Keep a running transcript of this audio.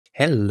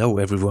Hello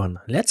everyone,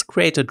 let's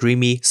create a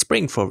dreamy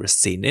spring forest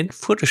scene in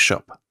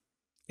Photoshop.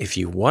 If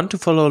you want to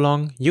follow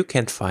along, you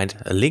can find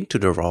a link to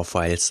the raw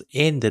files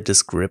in the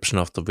description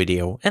of the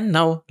video, and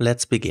now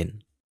let's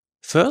begin.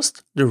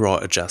 First, the raw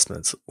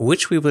adjustments,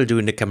 which we will do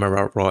in the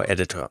Camera Raw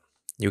editor.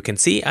 You can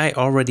see I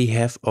already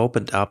have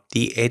opened up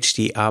the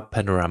HDR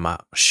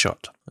Panorama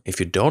shot. If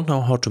you don't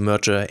know how to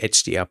merge a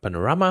HDR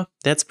Panorama,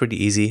 that's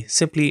pretty easy.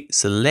 Simply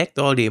select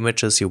all the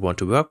images you want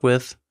to work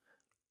with,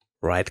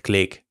 right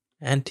click,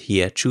 and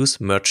here choose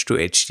Merge to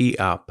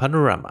HDR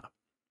Panorama.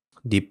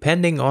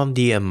 Depending on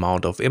the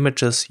amount of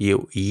images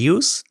you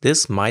use,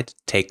 this might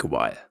take a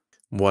while.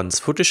 Once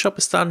Photoshop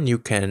is done, you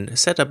can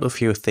set up a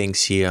few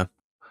things here.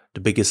 The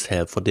biggest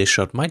help for this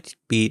shot might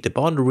be the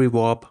boundary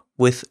warp,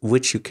 with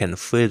which you can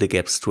fill the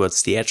gaps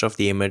towards the edge of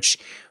the image.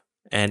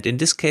 And in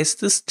this case,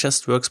 this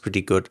just works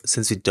pretty good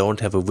since we don't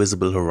have a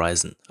visible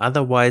horizon.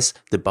 Otherwise,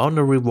 the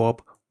boundary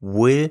warp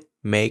will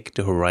make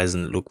the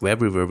horizon look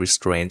very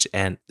strange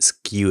and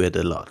skew it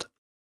a lot.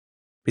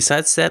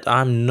 Besides that,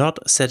 I'm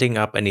not setting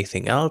up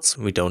anything else.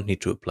 We don't need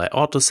to apply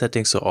auto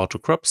settings or auto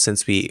crop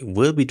since we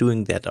will be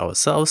doing that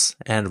ourselves.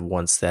 And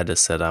once that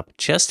is set up,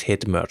 just hit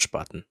the merge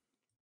button.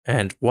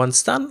 And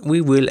once done,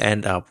 we will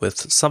end up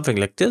with something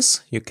like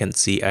this. You can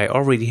see I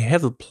already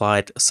have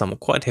applied some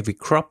quite heavy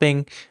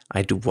cropping.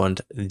 I do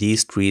want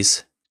these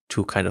trees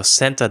to kind of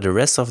center the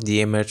rest of the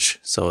image,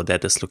 so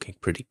that is looking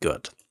pretty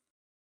good.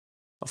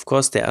 Of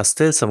course, there are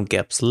still some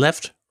gaps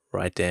left,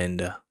 right there in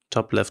the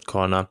top left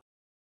corner.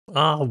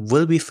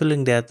 We'll be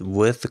filling that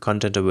with the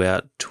Content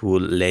Aware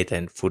tool later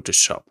in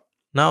Photoshop.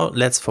 Now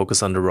let's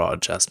focus on the raw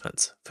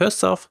adjustments.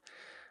 First off,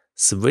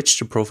 switch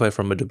the profile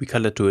from Adobe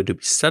Color to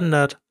Adobe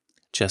Standard,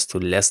 just to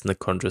lessen the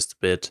contrast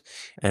a bit.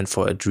 And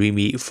for a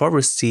dreamy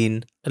forest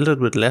scene, a little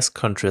bit less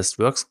contrast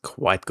works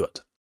quite good.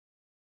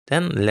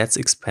 Then let's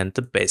expand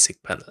the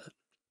basic panel.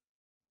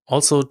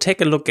 Also,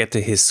 take a look at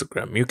the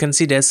histogram. You can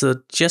see there's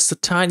just a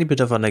tiny bit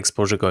of an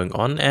exposure going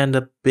on and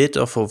a bit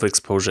of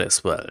overexposure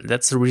as well.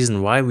 That's the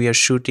reason why we are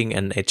shooting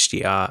an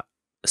HDR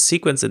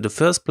sequence in the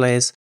first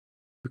place.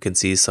 You can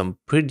see some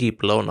pretty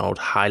blown out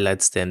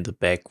highlights there in the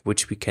back,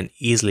 which we can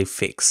easily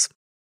fix.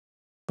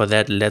 For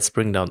that, let's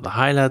bring down the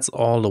highlights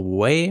all the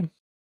way.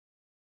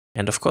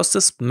 And of course,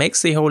 this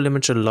makes the whole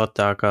image a lot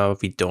darker.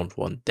 We don't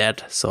want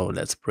that. So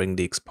let's bring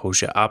the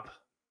exposure up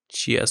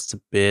just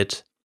a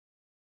bit.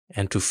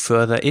 And to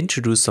further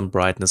introduce some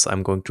brightness,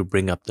 I'm going to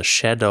bring up the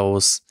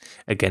shadows.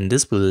 Again,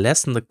 this will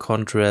lessen the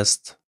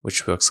contrast,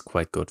 which works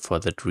quite good for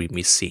the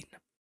dreamy scene.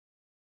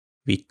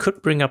 We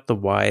could bring up the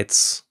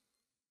whites.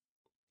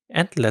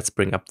 And let's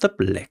bring up the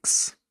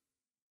blacks.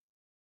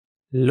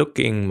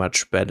 Looking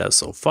much better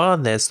so far.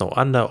 There's no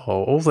under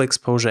or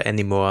overexposure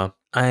anymore.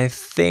 I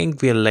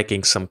think we're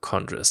lacking some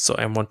contrast, so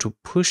I want to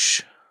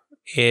push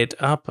it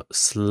up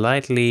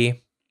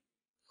slightly.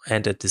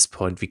 And at this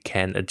point, we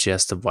can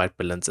adjust the white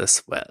balance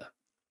as well.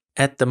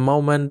 At the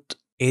moment,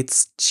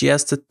 it's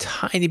just a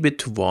tiny bit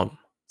too warm.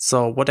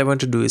 So what I want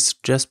to do is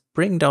just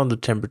bring down the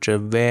temperature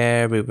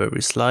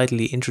very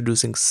slightly,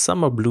 introducing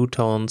summer blue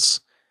tones.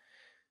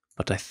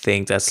 But I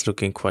think that's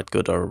looking quite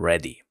good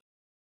already.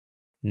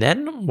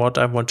 Then what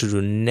I want to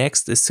do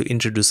next is to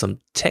introduce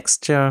some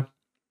texture,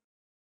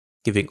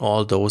 giving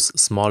all those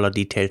smaller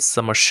details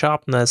some more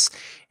sharpness.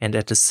 And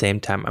at the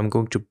same time, I'm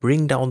going to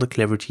bring down the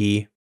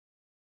clarity,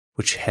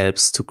 which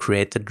helps to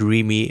create the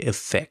dreamy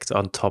effect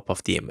on top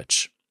of the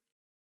image.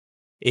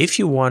 If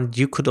you want,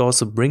 you could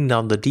also bring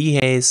down the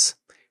dehaze,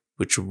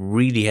 which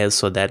really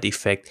helps for that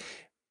effect,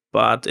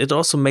 but it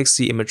also makes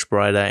the image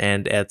brighter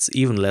and adds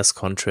even less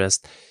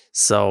contrast.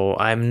 So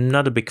I'm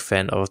not a big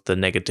fan of the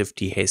negative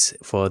dehaze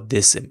for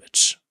this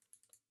image.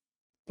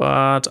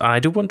 But I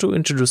do want to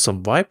introduce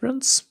some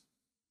vibrance.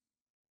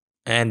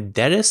 And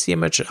that is the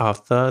image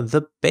after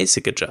the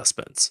basic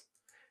adjustments.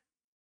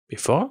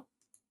 Before,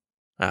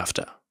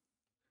 after.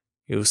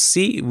 You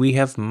see, we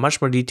have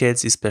much more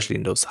details, especially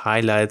in those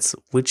highlights,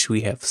 which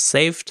we have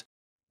saved.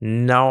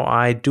 Now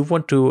I do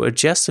want to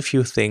adjust a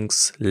few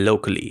things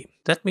locally.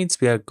 That means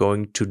we are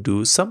going to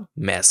do some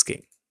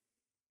masking.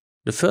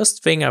 The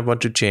first thing I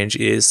want to change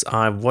is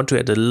I want to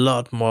add a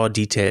lot more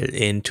detail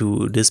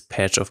into this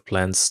patch of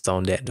plants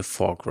down there in the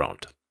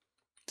foreground.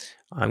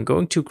 I'm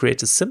going to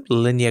create a simple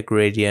linear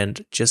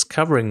gradient, just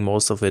covering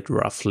most of it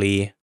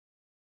roughly.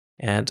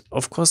 And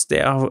of course,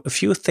 there are a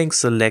few things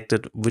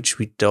selected which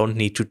we don't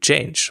need to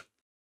change.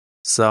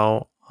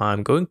 So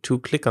I'm going to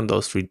click on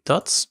those three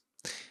dots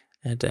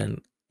and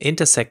then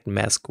intersect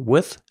mask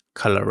with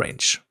color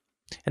range.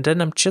 And then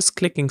I'm just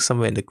clicking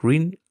somewhere in the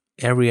green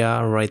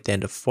area right there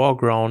in the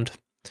foreground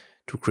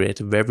to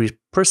create a very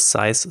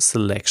precise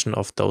selection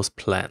of those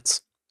plants.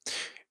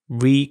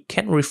 We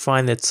can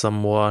refine it some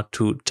more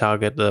to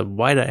target a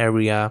wider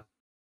area.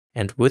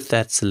 And with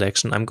that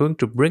selection, I'm going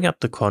to bring up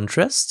the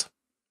contrast.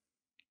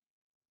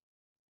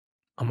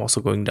 I'm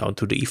also going down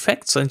to the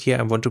effects, and here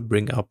I want to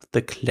bring up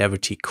the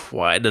clarity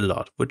quite a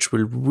lot, which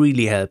will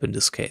really help in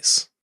this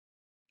case.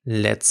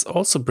 Let's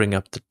also bring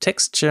up the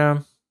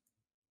texture,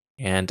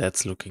 and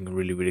that's looking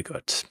really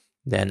good.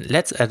 Then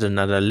let's add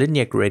another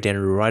linear gradient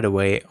right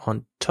away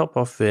on top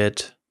of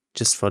it,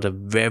 just for the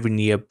very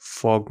near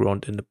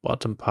foreground in the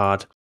bottom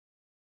part.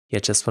 Yeah,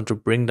 just want to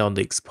bring down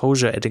the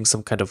exposure, adding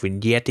some kind of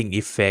vignetting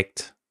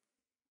effect.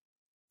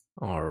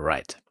 All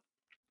right.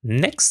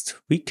 Next,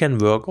 we can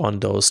work on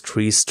those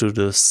trees to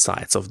the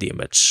sides of the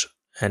image.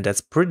 And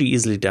that's pretty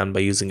easily done by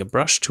using a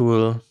brush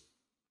tool,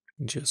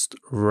 just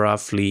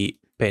roughly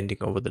painting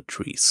over the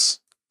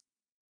trees.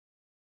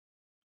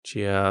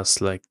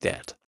 Just like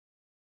that.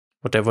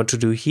 What I want to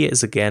do here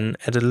is again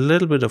add a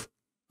little bit of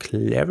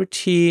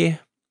clarity,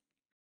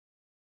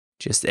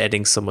 just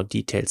adding some more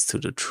details to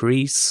the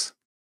trees.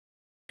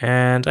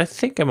 And I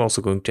think I'm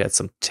also going to add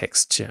some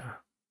texture.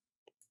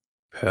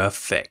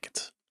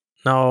 Perfect.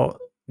 Now,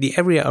 the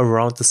area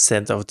around the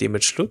center of the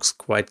image looks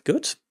quite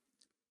good.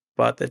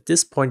 But at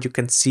this point you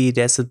can see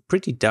there's a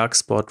pretty dark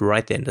spot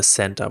right there in the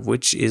center,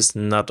 which is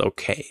not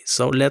okay.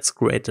 So let's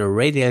create a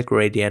radial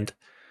gradient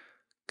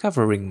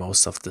covering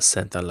most of the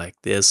center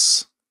like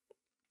this.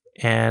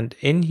 And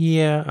in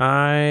here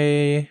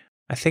I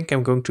think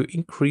I'm going to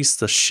increase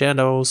the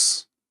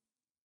shadows.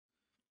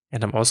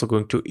 And I'm also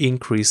going to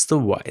increase the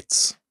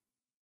whites.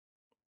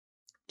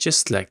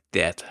 Just like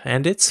that.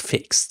 And it's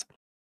fixed.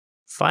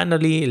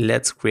 Finally,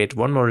 let's create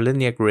one more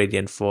linear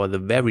gradient for the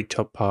very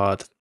top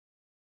part.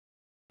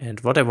 And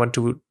what I want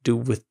to do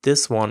with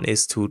this one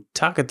is to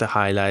target the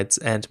highlights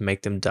and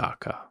make them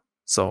darker.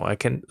 So I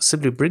can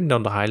simply bring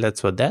down the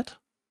highlights for that.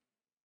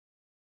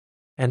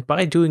 And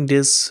by doing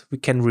this, we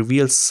can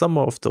reveal some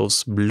of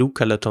those blue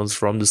color tones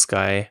from the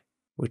sky,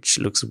 which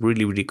looks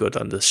really, really good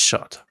on this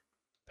shot.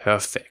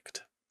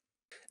 Perfect.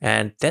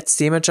 And that's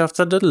the image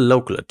after the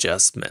local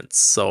adjustments.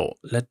 So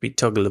let me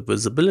toggle the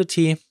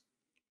visibility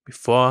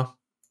before,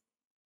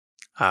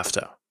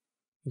 after.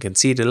 You can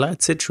see the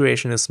light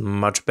situation is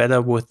much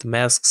better with the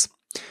masks.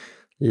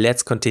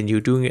 Let's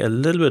continue doing a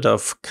little bit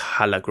of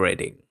color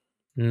grading.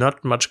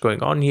 Not much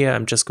going on here.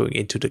 I'm just going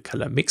into the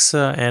color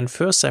mixer, and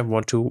first I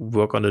want to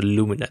work on the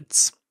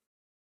luminance.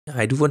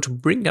 I do want to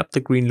bring up the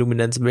green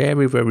luminance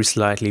very, very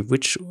slightly,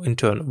 which in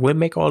turn will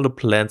make all the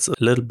plants a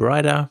little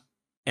brighter.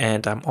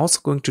 And I'm also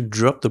going to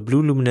drop the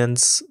blue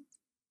luminance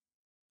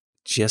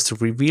just to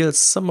reveal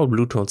some more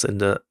blue tones in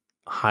the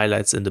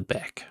highlights in the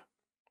back.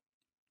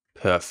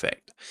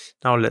 Perfect.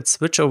 Now let's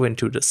switch over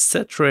into the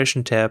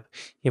saturation tab.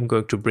 Here I'm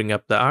going to bring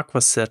up the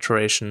aqua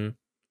saturation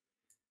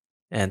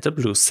and the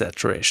blue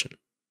saturation.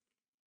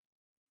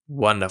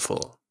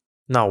 Wonderful.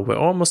 Now we're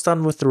almost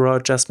done with the raw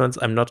adjustments.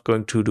 I'm not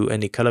going to do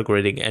any color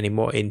grading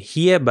anymore in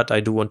here, but I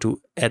do want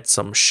to add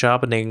some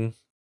sharpening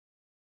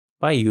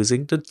by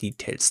using the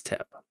details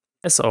tab.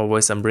 As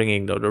always, I'm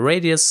bringing down the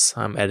radius.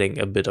 I'm adding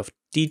a bit of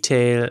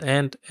detail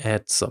and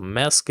add some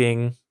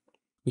masking.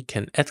 We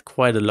can add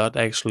quite a lot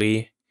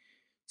actually,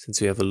 since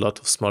we have a lot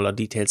of smaller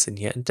details in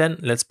here. And then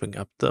let's bring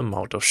up the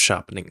amount of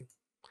sharpening.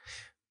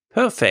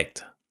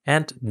 Perfect.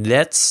 And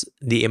that's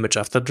the image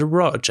after the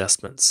raw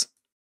adjustments.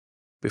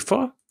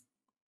 Before,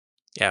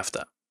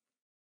 after.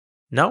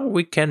 Now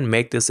we can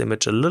make this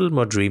image a little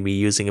more dreamy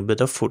using a bit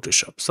of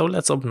Photoshop. So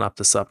let's open up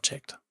the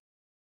subject.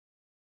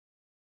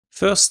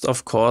 First,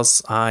 of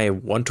course, I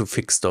want to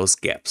fix those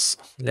gaps.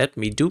 Let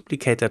me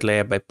duplicate that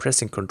layer by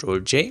pressing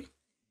Ctrl J,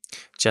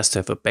 just to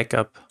have a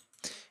backup.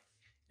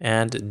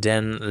 And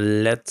then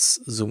let's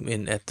zoom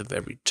in at the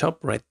very top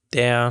right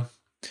there.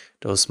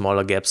 Those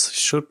smaller gaps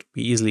should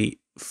be easily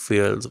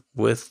filled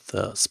with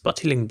the spot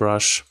healing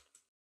brush.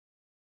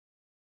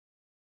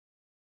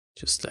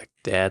 Just like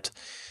that.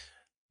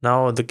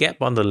 Now the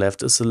gap on the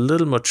left is a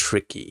little more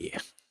tricky.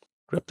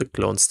 Grab the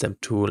clone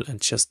stamp tool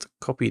and just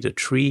copy the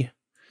tree.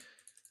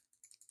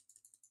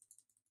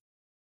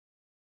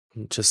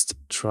 I'm just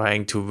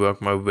trying to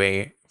work my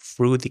way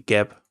through the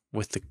gap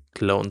with the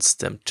clone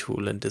stamp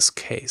tool in this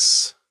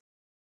case.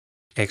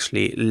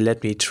 Actually,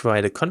 let me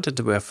try the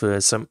content aware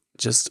fill. So I'm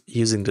just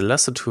using the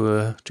lasso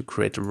tool to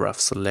create a rough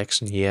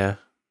selection here.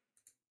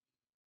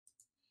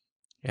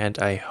 And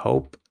I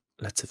hope,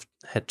 let's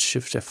hit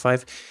Shift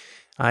F5.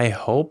 I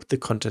hope the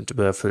content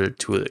aware fill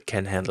tool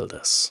can handle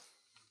this.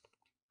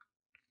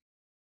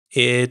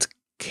 It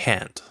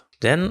can't.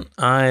 Then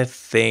I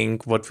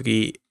think what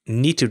we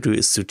need to do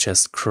is to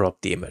just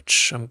crop the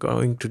image. I'm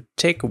going to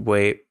take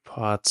away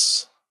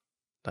parts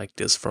like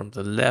this from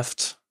the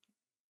left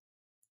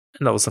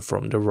and also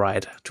from the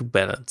right to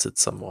balance it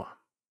some more.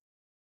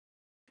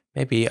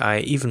 Maybe I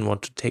even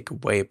want to take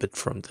away a bit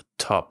from the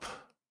top.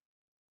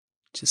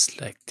 Just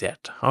like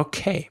that.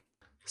 Okay.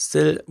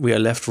 Still, we are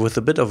left with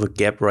a bit of a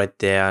gap right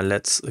there.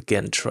 Let's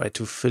again try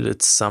to fill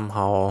it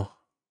somehow.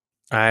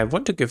 I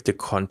want to give the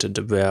content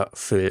aware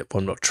fill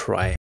one more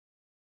try.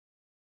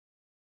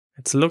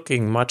 It's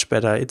looking much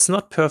better. It's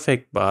not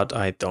perfect, but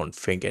I don't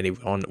think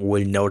anyone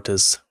will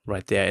notice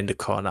right there in the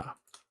corner.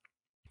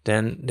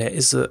 Then there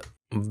is a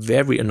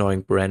very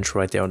annoying branch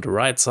right there on the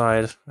right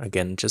side.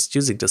 Again, just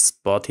using the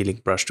spot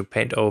healing brush to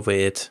paint over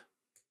it.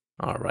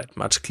 Alright,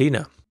 much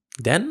cleaner.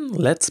 Then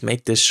let's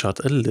make this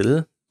shot a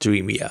little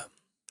dreamier.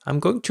 I'm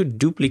going to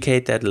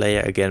duplicate that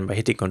layer again by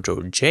hitting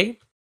Ctrl J.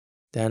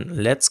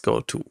 Then let's go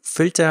to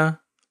Filter,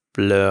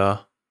 Blur,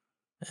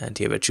 And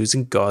here we're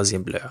choosing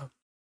Gaussian blur.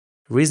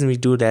 The reason we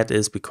do that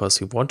is because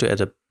we want to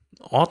add an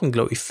Orton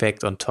Glow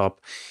effect on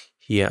top.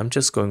 Here I'm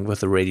just going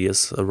with a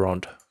radius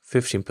around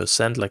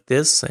 15% like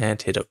this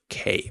and hit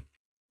OK.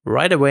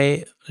 Right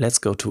away, let's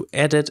go to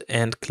Edit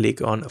and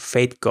click on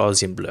Fade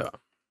Gaussian Blur.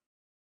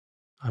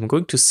 I'm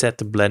going to set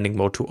the blending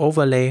mode to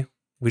overlay,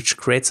 which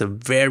creates a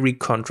very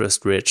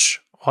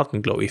contrast-rich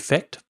Orton Glow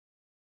effect.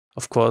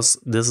 Of course,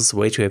 this is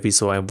way too heavy,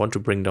 so I want to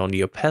bring down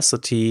the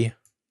opacity.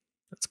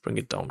 Let's bring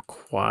it down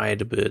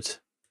quite a bit.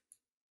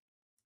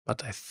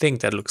 But I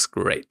think that looks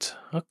great.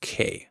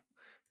 Okay.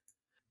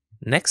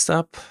 Next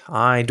up,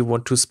 I do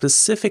want to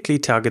specifically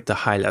target the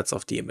highlights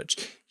of the image.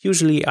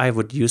 Usually I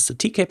would use the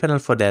TK panel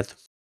for that,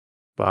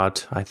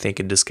 but I think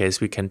in this case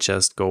we can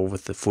just go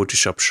with the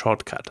Photoshop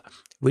shortcut,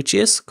 which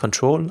is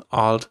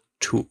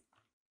Ctrl-Alt-2.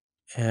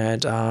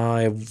 And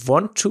I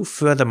want to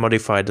further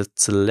modify the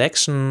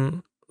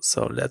selection.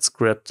 So let's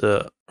grab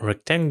the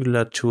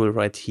rectangular tool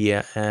right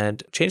here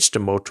and change the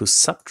mode to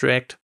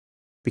subtract,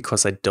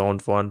 because I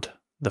don't want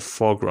the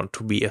foreground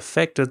to be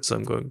affected. So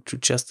I'm going to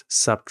just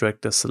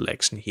subtract the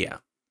selection here.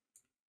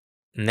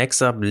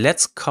 Next up,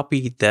 let's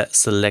copy the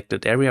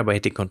selected area by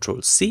hitting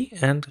Ctrl-C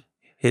and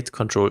hit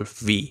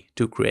Ctrl-V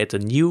to create a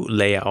new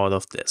layer out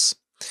of this.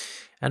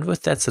 And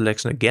with that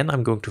selection again,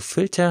 I'm going to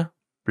filter,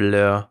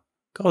 blur,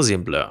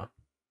 Gaussian blur.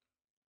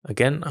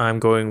 Again, I'm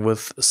going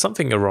with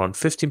something around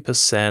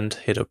 15%,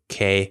 hit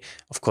OK.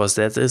 Of course,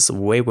 that is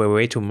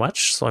way too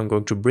much, so I'm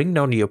going to bring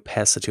down the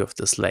opacity of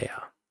this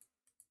layer.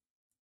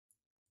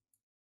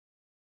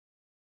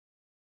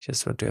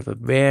 Just want to have a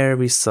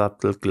very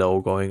subtle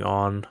glow going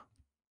on.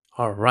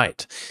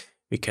 Alright,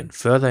 we can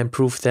further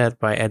improve that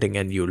by adding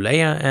a new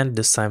layer and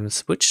this time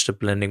switch the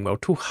blending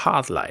mode to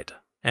hard light.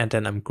 And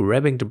then I'm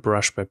grabbing the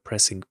brush by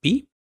pressing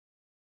B.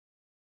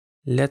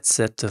 Let's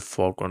set the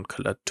foreground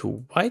color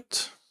to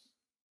white.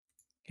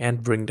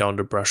 And bring down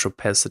the brush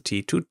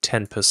opacity to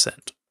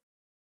 10%.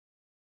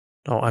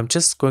 Now I'm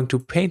just going to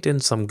paint in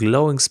some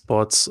glowing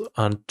spots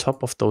on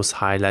top of those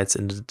highlights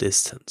in the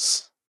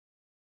distance.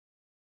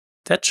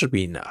 That should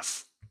be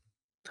enough.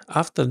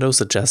 After those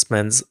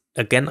adjustments,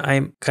 again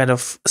I'm kind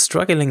of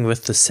struggling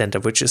with the center,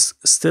 which is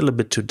still a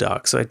bit too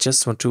dark. So I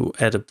just want to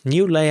add a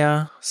new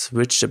layer,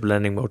 switch the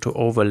blending mode to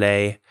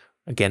overlay,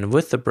 again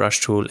with the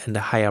brush tool and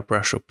a higher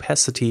brush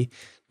opacity.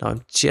 Now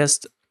I'm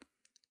just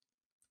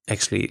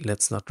actually,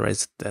 let's not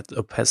raise that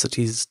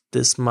opacity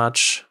this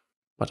much,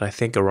 but I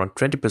think around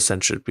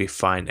 20% should be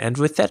fine. And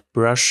with that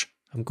brush,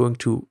 I'm going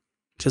to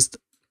just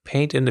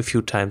paint in a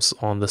few times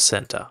on the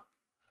center.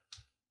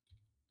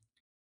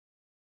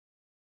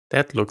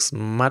 That looks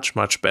much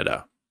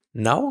better.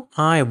 Now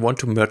I want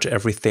to merge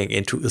everything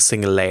into a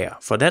single layer.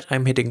 For that,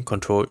 I'm hitting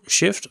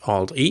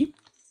Ctrl-Shift-Alt-E.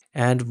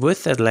 And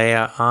with that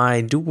layer,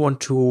 I do want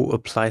to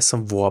apply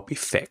some warp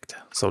effect.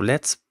 So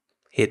let's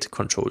hit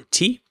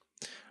Ctrl-T.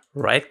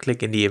 Right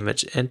click in the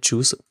image and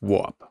choose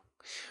warp.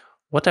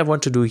 What I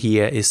want to do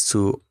here is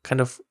to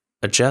kind of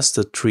adjust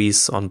the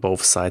trees on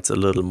both sides a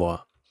little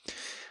more.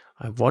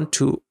 I want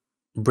to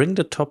bring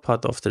the top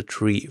part of the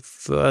tree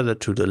further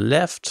to the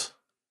left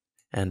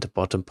and the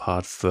bottom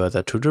part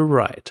further to the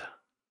right.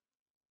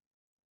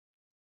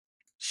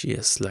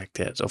 Just like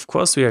that. Of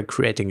course, we are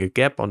creating a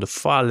gap on the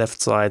far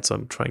left side, so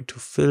I'm trying to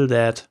fill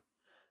that.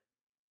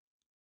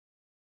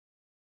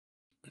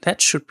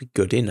 That should be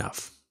good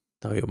enough.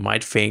 Now you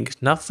might think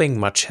nothing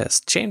much has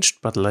changed,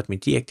 but let me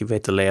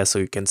deactivate the layer so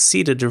you can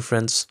see the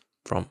difference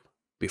from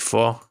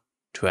before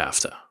to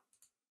after.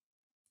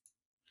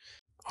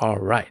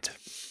 Alright,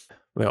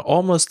 we're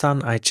almost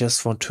done. I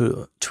just want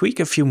to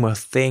tweak a few more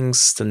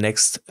things. The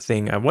next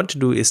thing I want to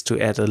do is to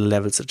add a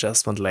levels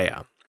adjustment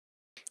layer.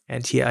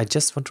 And here I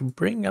just want to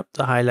bring up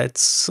the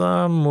highlights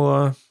some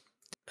more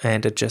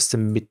and adjust the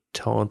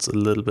midtones a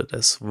little bit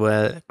as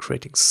well,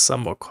 creating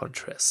some more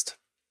contrast.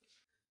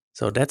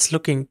 So that's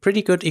looking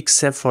pretty good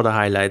except for the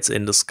highlights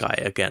in the sky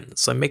again.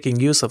 So I'm making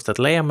use of that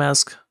layer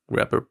mask,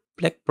 grab a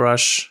black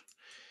brush,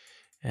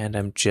 and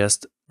I'm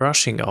just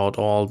brushing out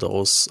all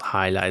those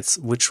highlights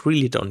which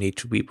really don't need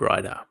to be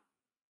brighter.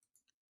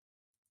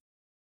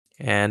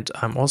 And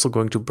I'm also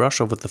going to brush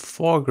over the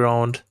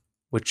foreground,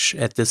 which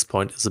at this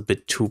point is a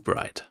bit too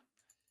bright.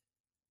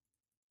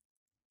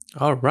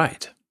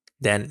 Alright,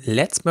 then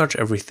let's merge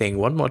everything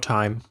one more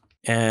time.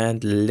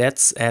 And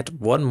let's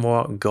add one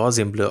more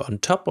Gaussian blur on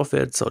top of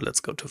it. So let's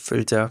go to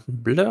Filter,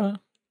 Blur,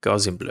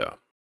 Gaussian blur.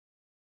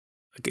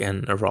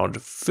 Again,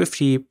 around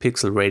 50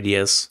 pixel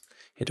radius,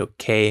 hit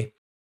OK.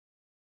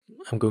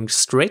 I'm going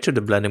straight to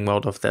the blending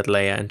mode of that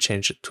layer and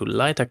change it to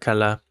lighter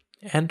color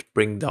and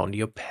bring down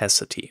the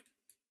opacity.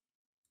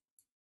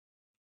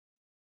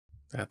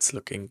 That's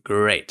looking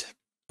great.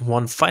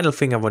 One final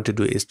thing I want to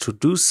do is to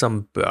do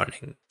some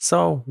burning.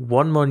 So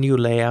one more new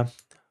layer.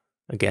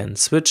 Again,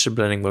 switch the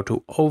blending mode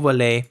to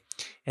overlay,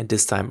 and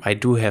this time I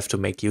do have to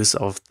make use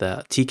of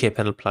the TK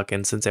panel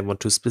plugin since I want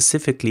to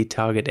specifically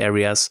target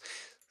areas.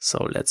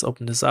 So let's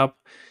open this up.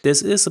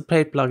 This is a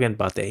paid plugin,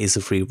 but there is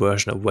a free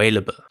version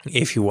available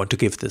if you want to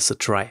give this a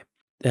try.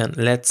 Then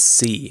let's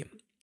see.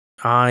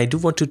 I do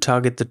want to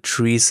target the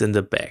trees in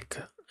the back.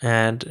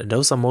 and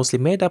those are mostly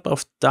made up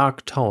of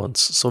dark tones,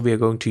 so we are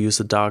going to use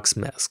a darks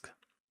mask.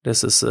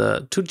 This is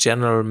a too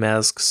general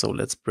mask, so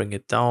let's bring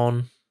it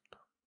down.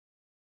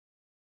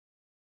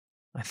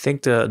 I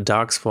think the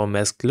darks for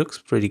mask looks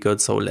pretty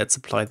good, so let's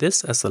apply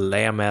this as a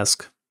layer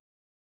mask.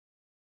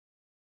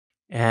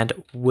 And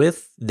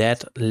with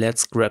that,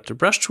 let's grab the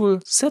brush tool,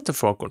 set the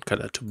foreground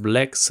color to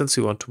black since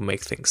we want to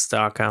make things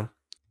darker.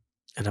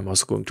 And I'm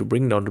also going to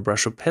bring down the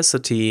brush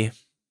opacity.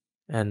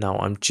 And now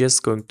I'm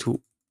just going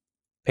to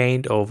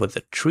paint over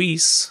the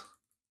trees,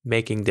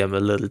 making them a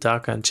little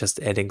darker and just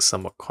adding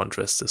some more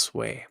contrast this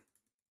way.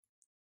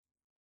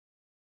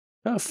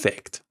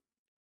 Perfect.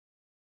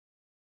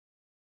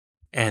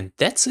 And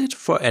that's it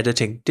for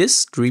editing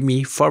this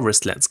dreamy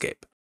forest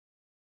landscape.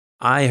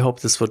 I hope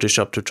this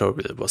Photoshop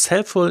tutorial was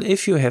helpful.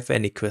 If you have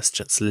any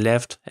questions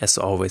left, as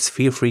always,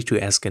 feel free to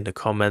ask in the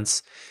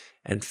comments.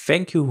 And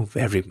thank you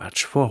very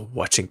much for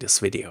watching this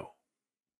video.